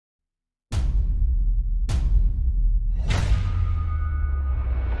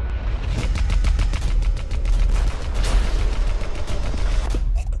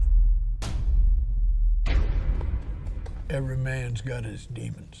Every man's got his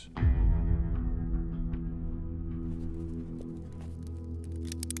demons.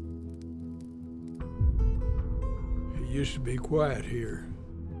 It used to be quiet here.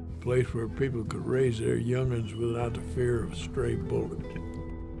 A place where people could raise their young'uns without the fear of a stray bullet.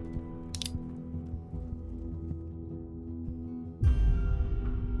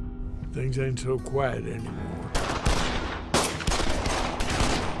 Things ain't so quiet anymore.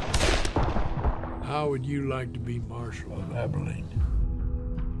 How would you like to be Marshal of Abilene?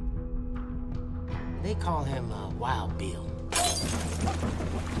 They call him Wild Bill.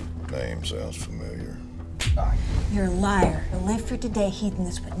 Name sounds familiar. You're a liar. You live for today,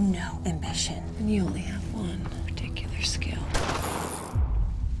 hedonist, with no ambition. And you only have one particular skill.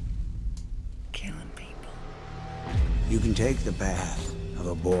 Killing people. You can take the path of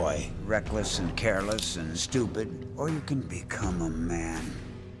a boy, reckless and careless and stupid, or you can become a man.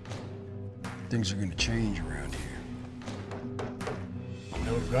 Things are gonna change around here.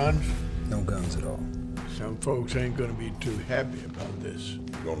 No guns? No guns at all. Some folks ain't gonna be too happy about this.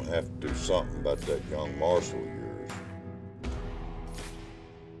 You're gonna have to do something about that young marshal of yours.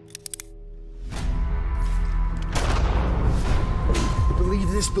 I believe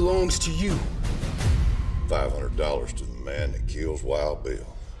this belongs to you. $500 to the man that kills Wild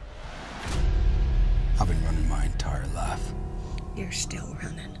Bill. I've been running my entire life. You're still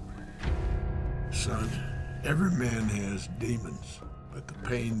running. Son, every man has demons, but the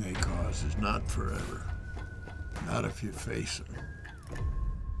pain they cause is not forever. Not if you face them.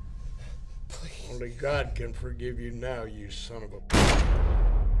 Please. Only God can forgive you now, you son of a...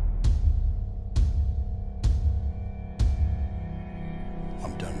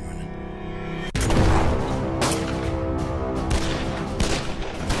 I'm done running.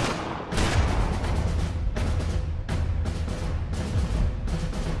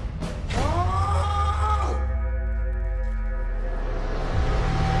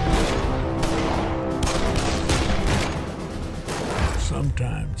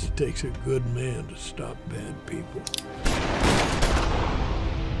 Sometimes it takes a good man to stop bad people.